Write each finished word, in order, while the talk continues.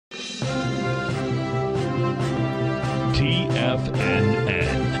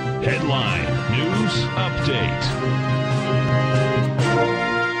TFNN. Headline News Update.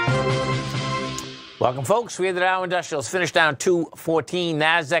 Welcome, folks. We had the Dow Industrials finished down 214.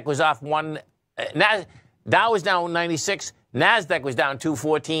 NASDAQ was off one. Dow was down 96. NASDAQ was down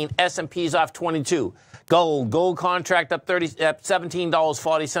 214. S&P's off 22. Gold contract up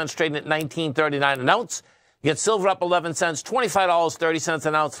 $17.40, trading at $19.39 an ounce. You get silver up 11 cents, $25.30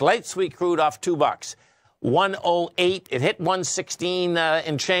 an ounce. Light sweet crude off $2. 108. It hit 116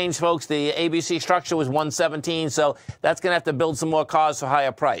 and change, folks. The ABC structure was 117, so that's going to have to build some more cause for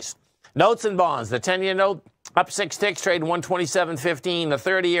higher price. Notes and bonds. The 10-year note up 6 ticks, trading 127.15. The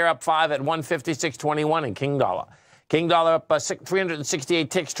 30-year up 5 at 156.21. And King dollar. King dollar up 368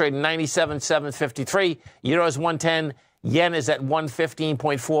 ticks, trading 97.753. Euro is 110. Yen is at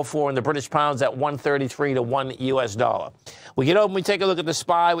 115.44, and the British pound's at 133 to 1 U.S. dollar. We get over and we take a look at the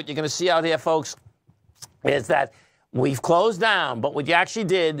SPY. What you're going to see out here, folks, is that we've closed down, but what you actually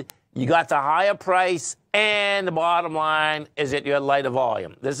did, you got the higher price, and the bottom line is that you had lighter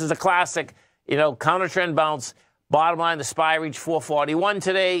volume. This is a classic, counter trend bounce. Bottom line, the SPY reached 441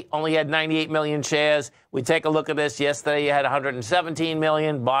 today, only had 98 million shares. We take a look at this. Yesterday, you had 117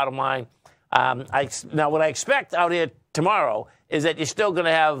 million. Bottom line, now what I expect out here tomorrow is that you're still going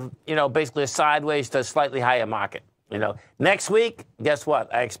to have, basically a sideways to slightly higher market. Next week, guess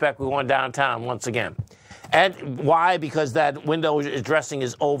what? I expect we're going downtown once again. And why? Because that window dressing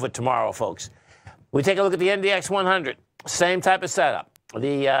is over tomorrow, folks. We take a look at the NDX 100. Same type of setup.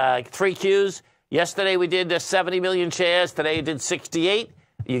 The 3 Qs. Yesterday we did 70 million shares. Today you did 68.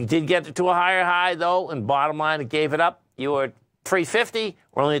 You did get to a higher high, though, and bottom line, it gave it up. You were at 350.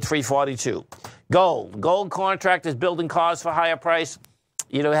 We're only at 342. Gold contract is building cause for higher price.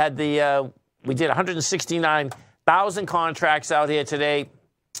 We did 169,000 contracts out here today.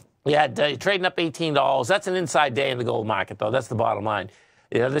 We had trading up $18. That's an inside day in the gold market, though. That's the bottom line.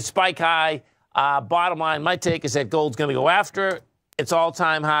 The spike high. Bottom line, my take is that gold's going to go after its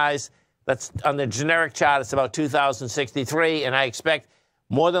all-time highs. That's on the generic chart. It's about 2,063, and I expect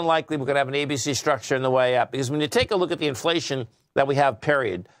more than likely we're going to have an ABC structure in the way up. Because when you take a look at the inflation that we have,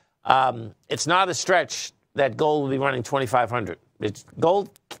 period, it's not a stretch that gold will be running 2,500. It's gold.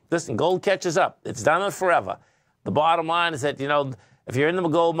 Listen, gold catches up. It's done it forever. The bottom line is that, if you're in the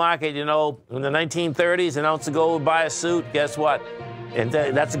gold market, in the 1930s, an ounce of gold would buy a suit. Guess what? And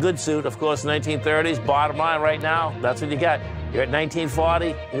that's a good suit, of course, 1930s. Bottom line right now, that's what you got. You're at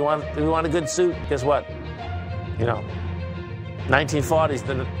 1940. You want a good suit? Guess what?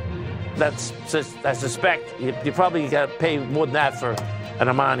 1940s. I suspect you probably got to pay more than that for an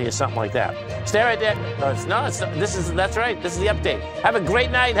Armani or something like that. Stay right there. That's right. This is the update. Have a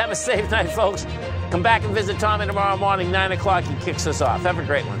great night. Have a safe night, folks. Come back and visit Tommy tomorrow morning, 9 o'clock. He kicks us off. Have a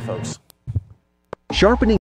great one, folks. Sharpening